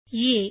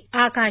ये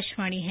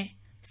आकाशवाणी है।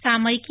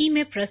 सामयिकी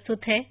में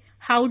प्रस्तुत है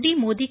हाउडी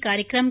मोदी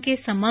कार्यक्रम के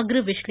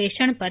समग्र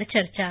विश्लेषण पर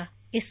चर्चा।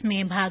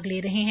 इसमें भाग ले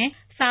रहे हैं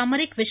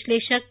सामरिक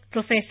विश्लेषक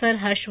प्रोफेसर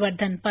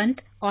हर्षवर्धन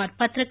पंत और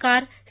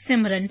पत्रकार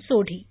सिमरन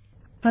सोढी।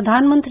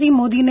 प्रधानमंत्री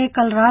मोदी ने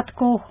कल रात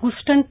को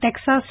ह्यूस्टन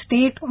टेक्सास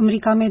स्टेट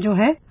अमेरिका में जो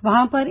है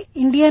वहां पर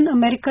इंडियन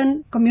अमेरिकन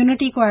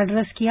कम्युनिटी को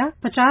एड्रेस किया।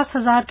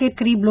 50,000 के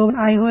करीब लोग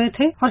आए हुए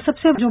थे और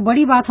सबसे जो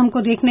बड़ी बात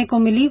हमको देखने को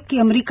मिली कि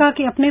अमेरिका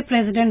के अपने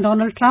प्रेसिडेंट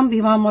डोनाल्ड ट्रंप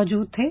भी वहां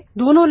मौजूद थे।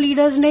 दोनों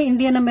लीडर्स ने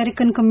इंडियन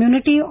अमेरिकन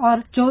कम्युनिटी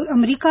और जो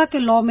अमेरिका के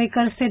लॉ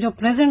मेकर्स थे जो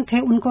प्रेजेंट थे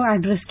उनको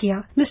एड्रेस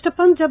किया। मिस्टर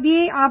पंत, जब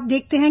ये आप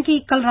देखते हैं कि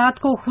कल रात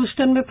को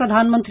ह्यूस्टन में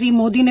प्रधानमंत्री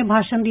मोदी ने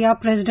भाषण दिया,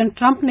 प्रेसिडेंट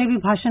ट्रंप ने भी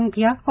भाषण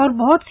किया और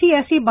बहुत सी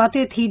ऐसी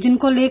बातें थी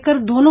जिनको लेकर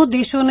दोनों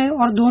देशों ने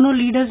और दोनों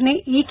लीडर्स ने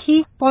एक ही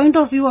पॉइंट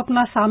ऑफ व्यू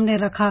अपना सामने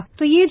रखा।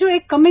 तो ये जो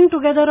एक कमिंग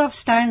टुगेदर ऑफ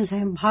स्टैंड्स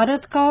है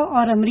भारत का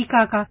और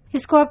अमेरिका का,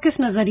 इसको आप किस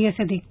नजरिए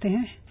से देखते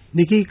हैं?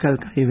 देखिए, कल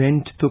का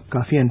इवेंट तो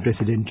काफी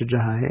अनप्रेसिडेंटेड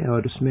रहा है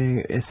और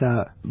उसमें ऐसा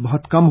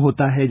बहुत कम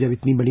होता है जब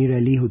इतनी बड़ी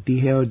रैली होती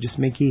है और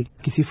जिसमें कि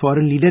किसी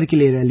फॉरेन लीडर के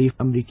लिए रैली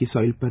अमेरिकी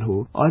सॉइल पर हो।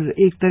 और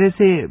एक तरह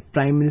से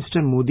प्राइम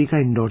मिनिस्टर मोदी का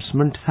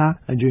इंडोर्समेंट था,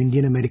 जो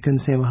इंडियन अमेरिकन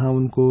हैं वहां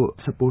उनको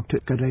सपोर्ट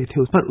कर रहे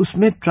थे। पर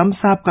उसमें ट्रंप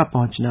साहब का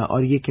पहुंचना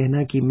और ये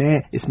कहना कि मैं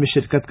इसमें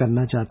शिरकत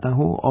करना चाहता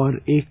हूं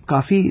और एक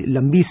काफी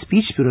लंबी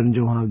स्पीच भी उन्होंने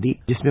जो वहां दी,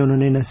 जिसमें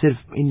उन्होंने न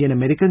सिर्फ इंडियन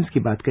अमेरिकन की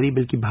बात करी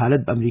बल्कि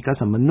भारत अमेरिका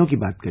संबंधों की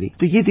बात करी।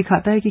 तो ये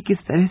दिखाता है कि किस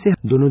तरह से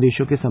दोनों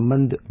देशों के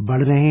संबंध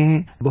बढ़ रहे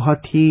हैं।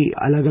 बहुत ही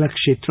अलग अलग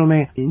क्षेत्रों में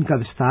इनका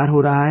विस्तार हो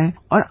रहा है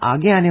और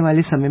आगे आने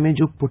वाले समय में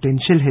जो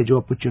पोटेंशियल है, जो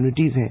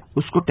अपॉर्चुनिटीज हैं,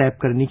 उसको टैप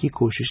करने की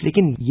कोशिश।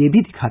 लेकिन ये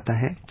भी दिखाता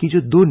है कि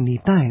जो दो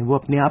नेता हैं वो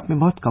अपने आप में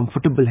बहुत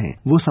कंफर्टेबल हैं,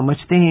 वो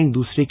समझते हैं एक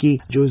दूसरे की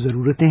जो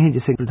जरूरतें हैं।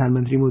 जैसे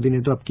प्रधानमंत्री मोदी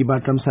ने तो अब की बार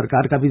ट्रंप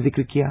सरकार का भी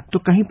जिक्र किया, तो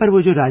कहीं पर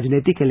वो जो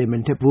राजनीतिक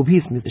एलिमेंट है वो भी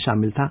इसमें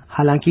शामिल था।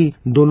 हालांकि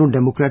दोनों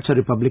डेमोक्रेट्स और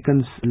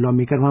रिपब्लिकन लॉ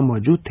मेकर वहां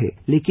मौजूद थे,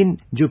 लेकिन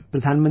जो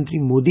प्रधानमंत्री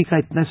मोदी का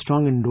इतना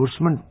स्ट्रांग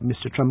एंडोर्समेंट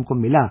मिस्टर ट्रंप को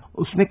मिला,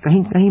 उसमें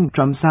कहीं कहीं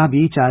ट्रंप साहब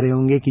यही चाह रहे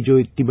होंगे कि जो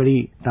इतनी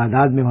बड़ी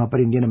तादाद में वहां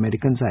पर इंडियन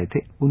अमेरिकन आए थे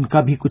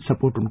उनका भी कुछ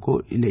सपोर्ट उनको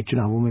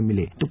चुनावों में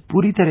मिले। तो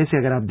पूरी तरह से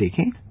अगर आप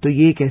देखें तो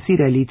ये एक ऐसी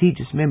रैली थी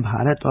जिसमें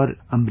भारत और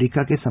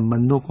अमेरिका के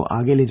संबंधों को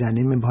आगे ले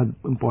जाने में बहुत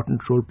इंपॉर्टेंट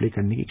रोल प्ले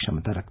करने की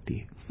क्षमता रखती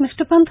है।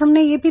 मिस्टर पंत,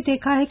 हमने ये भी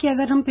देखा है कि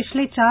अगर हम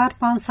पिछले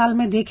 4-5 साल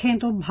में देखें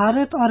तो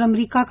भारत और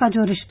अमेरिका का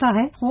जो रिश्ता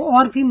है वो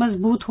और भी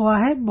मजबूत हुआ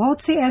है।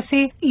 बहुत से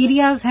ऐसे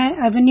एरियाज हैं,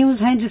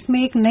 एवेन्यूज हैं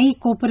जिसमें एक नई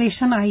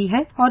कोऑपरेशन आई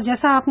है और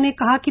जैसा आपने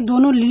कहा कि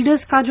दोनों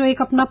लीडर्स का जो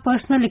एक अपना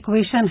पर्सनल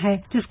इक्वेशन है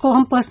जिसको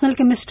हम पर्सनल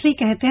केमिस्ट्री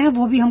कहते हैं,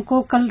 वो भी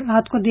हमको कल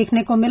रात को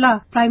देखने को मिला।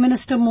 प्राइम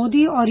मिनिस्टर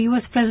मोदी और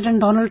यूएस प्रेसिडेंट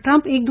डोनाल्ड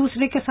ट्रंप एक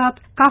दूसरे के साथ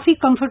काफी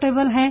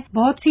कंफर्टेबल हैं।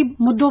 बहुत सी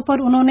मुद्दों पर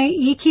उन्होंने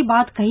एक ही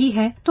बात कही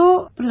है। तो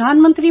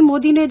प्रधानमंत्री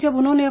मोदी ने जब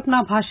उन्होंने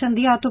अपना भाषण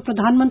दिया तो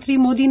प्रधानमंत्री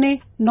मोदी ने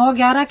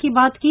 9/11 की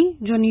बात की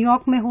जो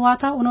न्यूयॉर्क में हुआ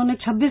था, उन्होंने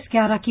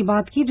 26/11 की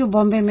बात की जो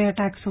बॉम्बे में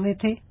अटैक्स हुए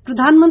थे।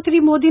 प्रधानमंत्री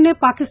मोदी ने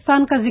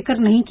पाकिस्तान का जिक्र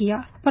नहीं किया,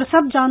 पर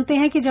सब जानते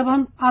हैं कि जब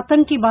हम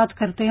आतंक की बात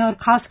करते हैं और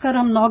खासकर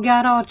हम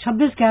 9/11 और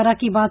 26/11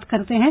 की बात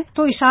करते हैं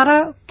तो इशारा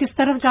किस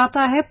तरफ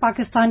जाता है?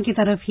 पाकिस्तान की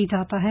तरफ ही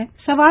जाता है।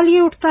 सवाल ये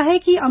उठता है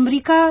कि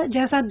अमेरिका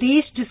जैसा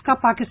देश जिसका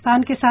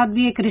पाकिस्तान के साथ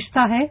भी एक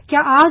रिश्ता है,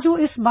 क्या आज वो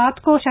इस बात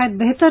को शायद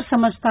बेहतर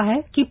समझता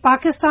है कि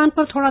पाकिस्तान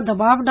पर थोड़ा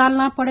दबाव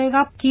डालना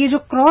पड़ेगा कि ये जो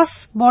क्रॉस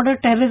बॉर्डर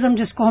टेररिज्म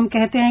जिसको हम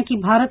कहते हैं कि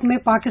भारत में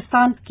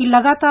पाकिस्तान की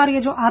लगातार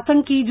ये जो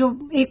आतंक की जो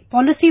एक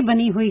पॉलिसी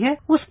बनी हुई है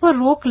उस पर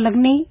रोक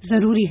लगनी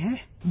जरूरी है?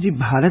 जी,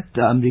 भारत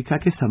अमेरिका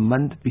के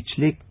संबंध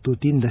पिछले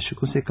 2-3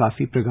 दशकों से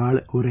काफी प्रगाढ़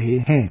हो रहे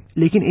हैं,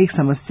 लेकिन एक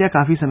समस्या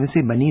काफी समय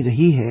से बनी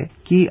रही है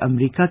कि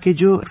अमेरिका के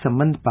जो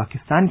संबंध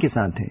पाकिस्तान के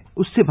साथ हैं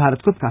उससे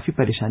भारत को काफी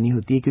परेशानी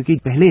होती है। क्योंकि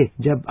पहले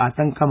जब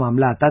आतंक का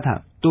मामला आता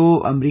था तो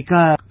अमेरिका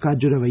का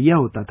जो रवैया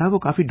होता था वो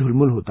काफी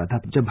ढुलमुल होता था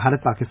जब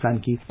भारत पाकिस्तान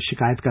की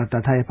शिकायत करता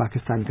था या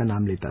पाकिस्तान का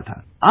नाम लेता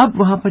था। अब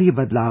वहां पर ये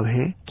बदलाव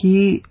है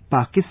कि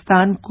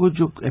पाकिस्तान को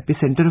जो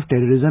एपिसेंटर ऑफ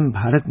टेररिज्म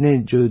भारत ने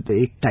जो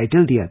एक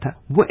टाइटल दिया था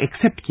वो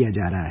एक्सेप्ट किया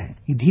जा रहा है।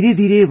 धीरे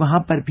धीरे वहां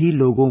पर भी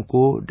लोगों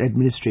को,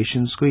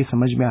 एडमिनिस्ट्रेशंस को ये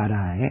समझ में आ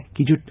रहा है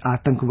कि जो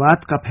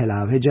आतंकवाद का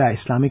फैलाव है, जो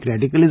इस्लामिक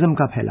रेडिकलिज्म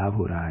का फैलाव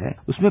हो रहा है,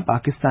 उसमें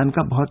पाकिस्तान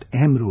का बहुत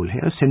अहम रोल है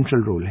और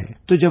सेंट्रल रोल है।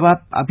 तो जब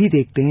आप अभी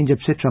देखते हैं, जब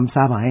से ट्रंप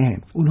साहब आए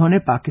हैं, उन्होंने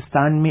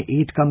पाकिस्तान में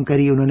एड कम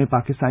करी, उन्होंने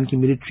पाकिस्तान की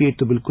मिलिट्री एड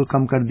तो बिल्कुल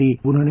कम कर दी,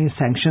 उन्होंने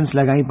सैंक्शंस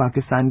लगाई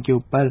पाकिस्तान के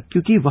ऊपर,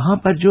 क्योंकि वहां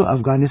पर जो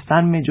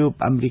अफगानिस्तान में जो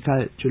अमेरिका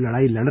जो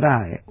लड़ाई लड़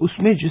रहा है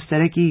उसमें जिस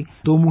तरह की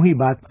दोमुही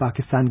बात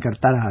पाकिस्तान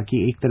करता रहा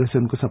कि एक तरफ से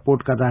उनको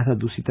सपोर्ट कर रहा था,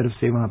 दूसरी तरफ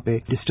से वहां पे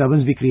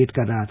डिस्टर्बेंस भी क्रिएट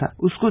कर रहा था,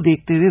 उसको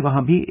देखते हुए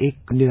वहां भी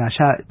एक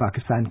निराशा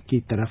पाकिस्तान की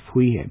तरफ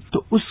हुई है।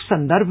 तो उस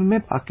संदर्भ में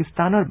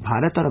पाकिस्तान और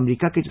भारत और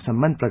अमेरिका के जो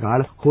संबंध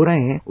प्रगाढ़ हो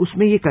रहे हैं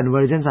उसमें ये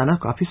कन्वर्जेंस आना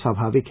काफी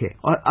स्वाभाविक है।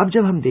 और अब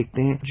जब हम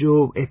देखते हैं जो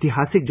ऐतिहासिक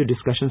ऐतिहासिक जो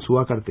डिस्कशंस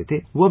हुआ करते थे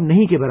वो अब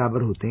नहीं के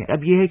बराबर होते हैं।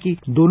 अब ये है कि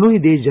दोनों ही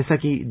देश, जैसा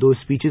कि 2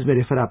 स्पीचेस में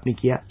रेफर आपने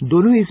किया,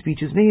 दोनों ही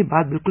स्पीचेस में ये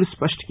बात बिल्कुल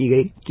स्पष्ट की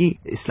गई कि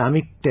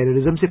इस्लामिक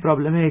टेररिज्म से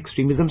प्रॉब्लम है,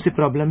 एक्सट्रीमिज्म से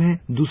प्रॉब्लम है,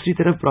 दूसरी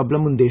तरफ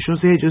प्रॉब्लम उन देशों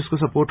से है जो इसको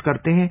सपोर्ट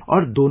करते हैं,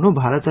 और दोनों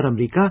भारत और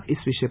अमेरिका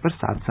इस विषय पर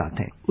साथ साथ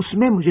हैं।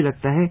 उसमें मुझे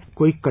लगता है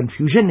कोई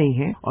कंफ्यूजन नहीं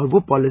है, और वो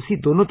पॉलिसी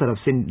दोनों तरफ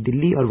से,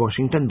 दिल्ली और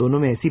वॉशिंगटन दोनों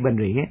में ऐसी बन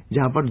रही है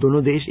जहां पर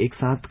दोनों देश एक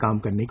साथ काम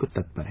करने को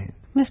तत्पर हैं।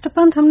 मिस्टर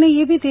पंत, हमने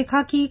ये भी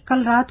देखा कि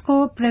कल रात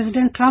को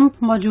प्रेसिडेंट ट्रंप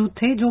मौजूद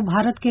थे, जो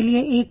भारत के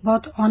लिए एक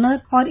बहुत ऑनर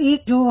और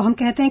एक जो हम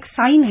कहते हैं एक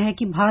साइन है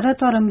कि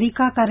भारत और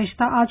अमेरिका का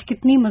रिश्ता आज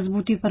कितनी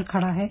मजबूती पर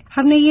खड़ा है।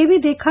 हमने ये भी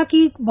देखा कि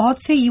बहुत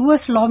से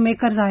यूएस लॉ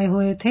मेकर्स आए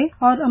हुए थे,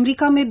 और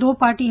अमेरिका में 2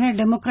 पार्टी हैं,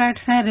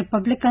 डेमोक्रेट्स हैं,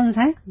 रिपब्लिकन्स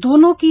हैं,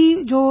 दोनों की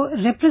जो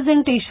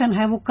रिप्रेजेंटेशन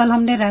है वो कल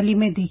हमने रैली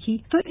में देखी।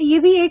 तो ये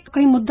भी एक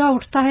कहीं मुद्दा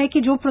उठता है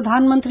कि जो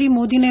प्रधानमंत्री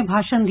मोदी ने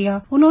भाषण दिया,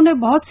 उन्होंने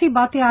बहुत सी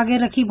बातें आगे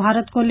रखी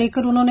भारत को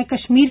लेकर, उन्होंने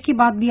कश्मीर की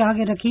बात भी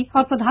आगे रखी,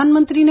 और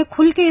प्रधानमंत्री ने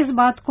खुल के इस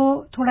बात को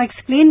थोड़ा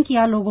एक्सप्लेन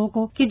किया लोगों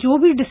को कि जो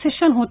भी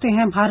डिसीजन होते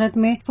हैं भारत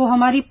में वो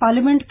हमारी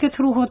पार्लियामेंट के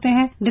थ्रू होते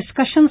हैं,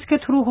 डिस्कशंस के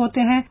थ्रू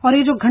होते हैं, और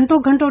ये जो घंटों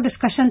घंटों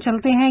डिस्कशन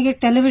चलते हैं ये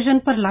टेलीविजन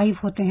पर लाइव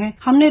होते हैं।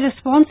 हमने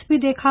रिस्पांस भी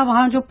देखा,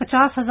 वहां जो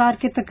 50,000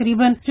 के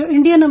तकरीबन जो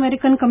इंडियन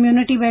अमेरिकन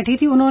कम्युनिटी बैठी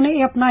थी,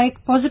 उन्होंने अपना एक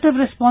पॉजिटिव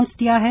रिस्पांस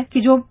दिया है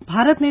कि जो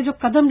भारत ने जो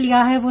कदम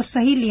लिया है वो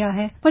सही लिया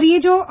है। पर ये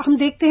जो हम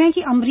देखते हैं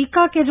कि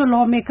अमेरिका के जो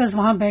लॉ मेकर्स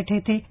वहां बैठे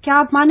थे, क्या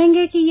आप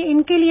मानेंगे कि ये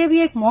इनके लिए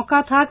भी एक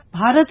मौका था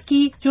भारत की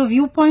जो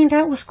व्यू पॉइंट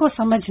है उसको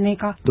समझने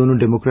का? दोनों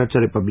डेमोक्रेट्स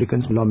और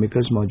रिपब्लिकन लॉ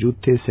मेकर्स मौजूद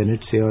थे,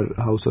 सेनेट से और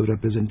हाउस ऑफ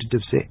रिप्रेजेंटेटिव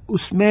से।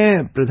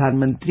 उसमें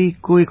प्रधानमंत्री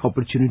को एक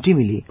अपॉर्चुनिटी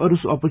मिली और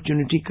उस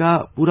अपॉर्चुनिटी का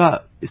पूरा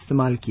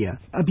इस्तेमाल किया।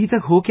 अभी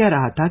तक हो क्या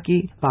रहा था कि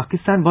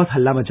पाकिस्तान बहुत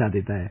हल्ला मचा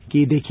देता है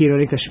कि देखिए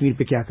इन्होंने कश्मीर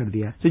पे क्या कर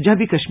दिया। तो जब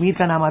भी कश्मीर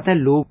का नाम आता है,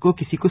 लोग को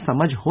किसी को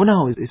समझ हो ना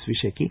हो इस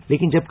विषय की,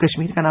 लेकिन जब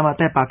कश्मीर का नाम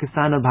आता है,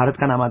 पाकिस्तान और भारत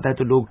का नाम आता है,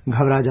 तो लोग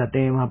घबरा जाते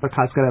हैं। वहां पर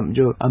खासकर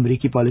जो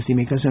अमेरिकी पॉलिसी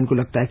मेकर्स हैं, उनको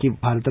लगता है कि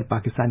भारत और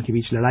पाकिस्तान के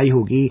बीच लड़ाई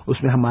होगी,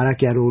 उसमें हमारा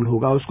क्या रोल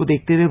होगा। उसको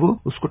देखते हुए वो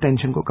उसको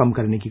टेंशन को कम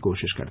करने की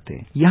कोशिश करते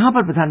हैं। यहां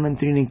पर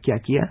प्रधानमंत्री ने क्या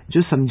किया,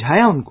 जो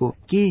समझाया उनको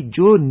कि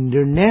जो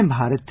निर्णय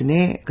भारत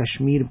ने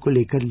कश्मीर को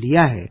लेकर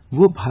लिया है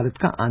वो भारत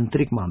का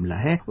आंतरिक मामला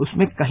है,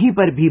 उसमें कहीं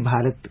पर भी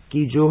भारत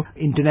की जो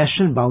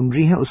इंटरनेशनल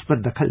बाउंड्री है उस पर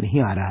दखल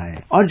नहीं आ रहा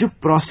है, और जो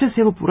प्रोसेस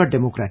है वो पूरा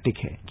डेमोक्रेटिक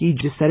है कि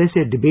जिस तरह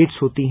से डिबेट्स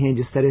होती हैं,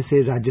 जिस तरह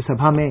से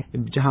राज्यसभा में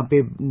जहां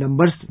पे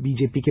नंबर्स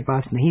बीजेपी के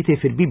पास नहीं थे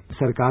फिर भी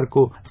सरकार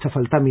को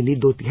सफलता मिली,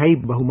 2/3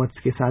 बहुमत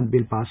के साथ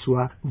बिल पास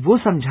हुआ। वो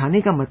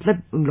समझाने का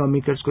मतलब उन लॉ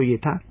मेकर्स को ये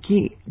था कि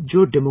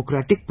जो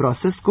डेमोक्रेटिक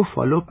प्रोसेस को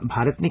फॉलो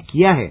भारत ने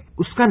किया है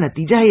उसका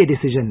नतीजा है ये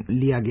डिसीजन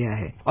लिया गया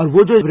है, और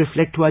वो जो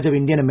रिफ्लेक्ट हुआ जब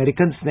इंडियन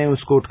अमेरिकन ने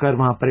उसको उठकर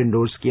वहां पर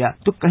इंडोर्स किया,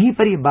 तो कहीं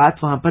पर ये बात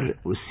वहां पर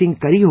सिंक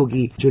करी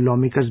होगी जो लॉ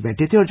मेकर्स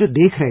बैठे थे और जो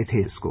देख रहे थे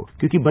इसको,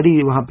 क्योंकि बड़ी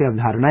वहां पे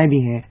अवधारणाएं भी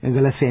हैं,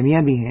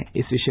 गलतफहमियां भी हैं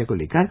इस विषय को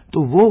लेकर।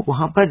 तो वो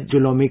वहां पर जो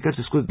लॉ मेकर्स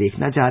इसको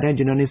देखना चाह रहे हैं,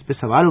 जिन्होंने इस पे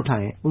सवाल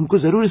उठाए, उनको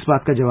जरूर इस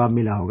बात का जवाब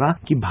मिला होगा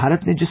कि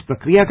भारत ने जिस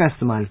प्रक्रिया का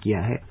इस्तेमाल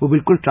किया है वो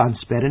बिल्कुल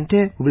ट्रांसपेरेंट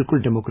है, वो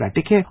बिल्कुल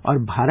डेमोक्रेटिक है, और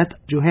भारत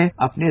जो है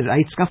अपने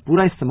राइट्स का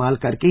पूरा इस्तेमाल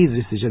करके इस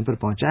डिसीजन पर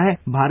पहुंचा है।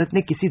 भारत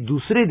ने किसी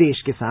दूसरे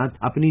देश के साथ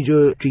अपनी जो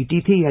ट्रीटी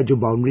थी या जो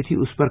बाउंड्री थी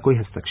उस पर कोई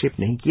हस्तक्षेप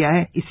नहीं किया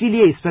है,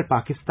 इसीलिए इस पर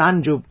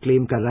पाकिस्तान जो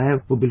क्लेम कर रहा है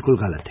वो बिल्कुल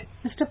गलत है।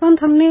 मिस्टर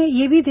पंत, हमने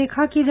ये भी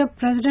देखा कि जब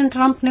प्रेसिडेंट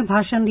ट्रंप ने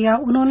भाषण दिया,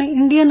 उन्होंने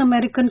इंडियन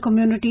अमेरिकन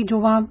कम्युनिटी जो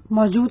वहां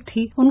मौजूद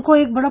थी उनको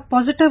एक बड़ा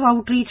पॉजिटिव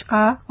आउटरीच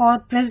कहा, और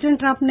प्रेसिडेंट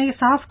ट्रंप ने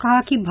साफ कहा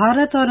कि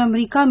भारत और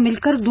अमेरिका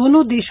मिलकर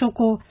दोनों देशों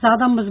को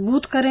ज्यादा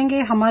मजबूत करेंगे,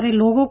 हमारे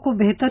लोगों को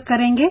बेहतर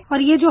करेंगे,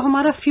 और ये जो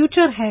हमारा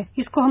फ्यूचर है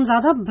इसको हम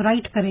ज्यादा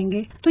ब्राइट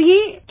करेंगे। तो ये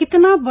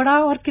कितना बड़ा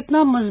और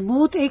कितना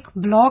मजबूत एक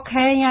ब्लॉक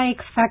है या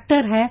एक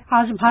फैक्टर है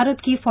आज भारत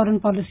की फॉरेन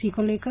पॉलिसी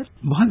को लेकर?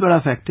 बहुत बड़ा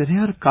फैक्टर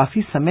है, और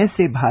काफी समय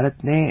से भारत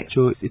ने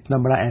जो इतना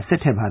बड़ा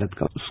एसेट है भारत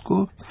का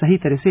उसको सही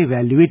तरह से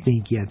इवैल्यूएट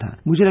नहीं किया था।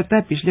 मुझे लगता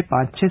है पिछले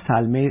 5-6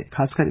 साल में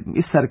खासकर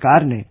इस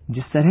सरकार ने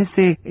जिस तरह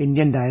से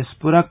इंडियन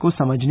डायस्पोरा को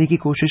समझने की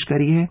कोशिश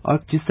करी है और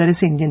जिस तरह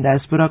से इंडियन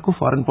डायस्पोरा को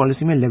फॉरेन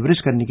पॉलिसी में लेवरेज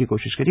करने की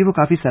कोशिश करी है वो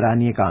काफी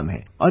सराहनीय काम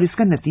है। और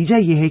इसका नतीजा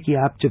ये है कि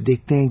आप जब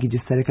देखते हैं कि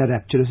जिस तरह का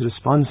रैप्चरस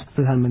रिस्पांस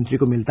प्रधानमंत्री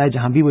को मिलता है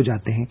जहां भी वो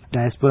जाते हैं,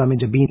 डायस्पोरा में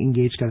जब भी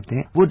इंगेज करते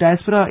हैं, वो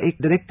डायस्पोरा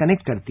एक डायरेक्ट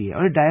कनेक्ट करती है।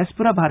 और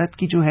डायस्पोरा भारत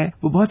की जो है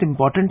वो बहुत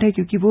इंपॉर्टेंट है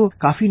क्योंकि वो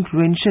काफी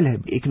इन्फ्लुएंशियल है,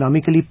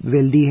 इकोनॉमिकली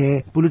वेल्दी है,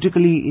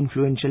 पॉलिटिकली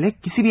इन्फ्लुएंशियल है,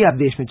 किसी भी आप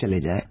देश में चले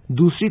जाए।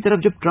 दूसरी तरफ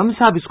जब ट्रंप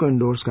साहब इसको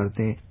एंडोर्स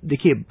करते हैं,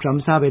 देखिए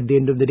ट्रंप साहब at the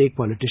end of the day एक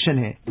पॉलिटिशियन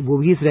है, वो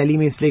भी इस रैली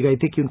में इसलिए गए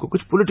थे कि उनको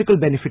कुछ पॉलिटिकल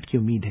बेनिफिट की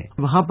उम्मीद है।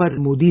 वहां पर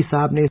मोदी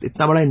साहब ने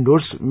इतना बड़ा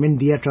एंडोर्समेंट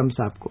दिया ट्रंप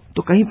साहब को,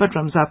 तो कहीं पर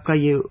ट्रंप साहब का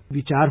ये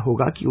विचार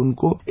होगा कि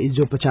उनको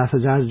जो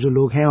 50,000 जो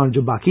लोग हैं और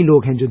जो बाकी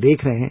लोग हैं जो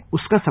देख रहे हैं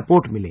उसका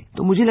सपोर्ट मिले।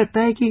 तो मुझे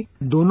लगता है कि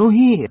दोनों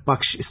ही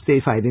पक्ष इससे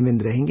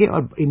फायदेमंद रहेंगे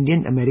और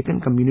इंडियन अमेरिकन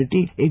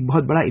कम्युनिटी एक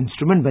बहुत बड़ा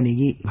इंस्ट्रूमेंट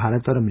बनेगी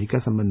भारत और अमेरिका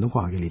संबंधों को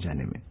आगे ले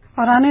जाने में।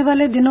 और आने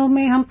वाले दिनों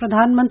में हम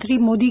प्रधानमंत्री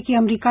मोदी की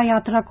अमेरिका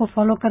यात्रा को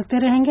फॉलो करते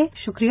रहेंगे।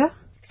 शुक्रिया।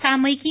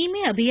 सामयिकी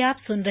में अभी आप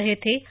सुन रहे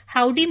थे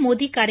हाउडी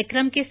मोदी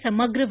कार्यक्रम के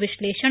समग्र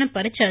विश्लेषण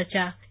पर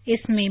चर्चा।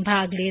 इसमें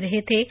भाग ले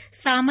रहे थे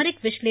सामरिक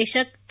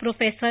विश्लेषक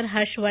प्रोफेसर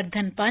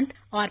हर्षवर्धन पंत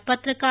और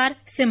पत्रकार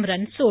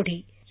सिमरन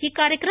सोढी। ये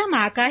कार्यक्रम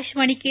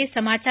आकाशवाणी के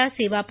समाचार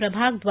सेवा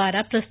प्रभाग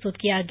द्वारा प्रस्तुत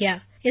किया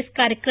गया। इस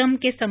कार्यक्रम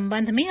के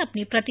संबंध में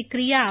अपनी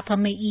प्रतिक्रिया आप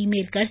हमें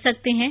ईमेल कर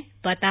सकते हैं।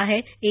 पता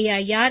है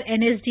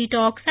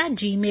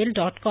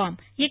airnsdtalks@gmail.com।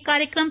 ये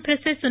कार्यक्रम फिर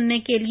से सुनने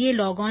के लिए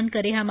लॉग ऑन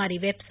करें हमारी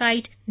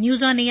वेबसाइट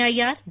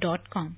newsonair.com।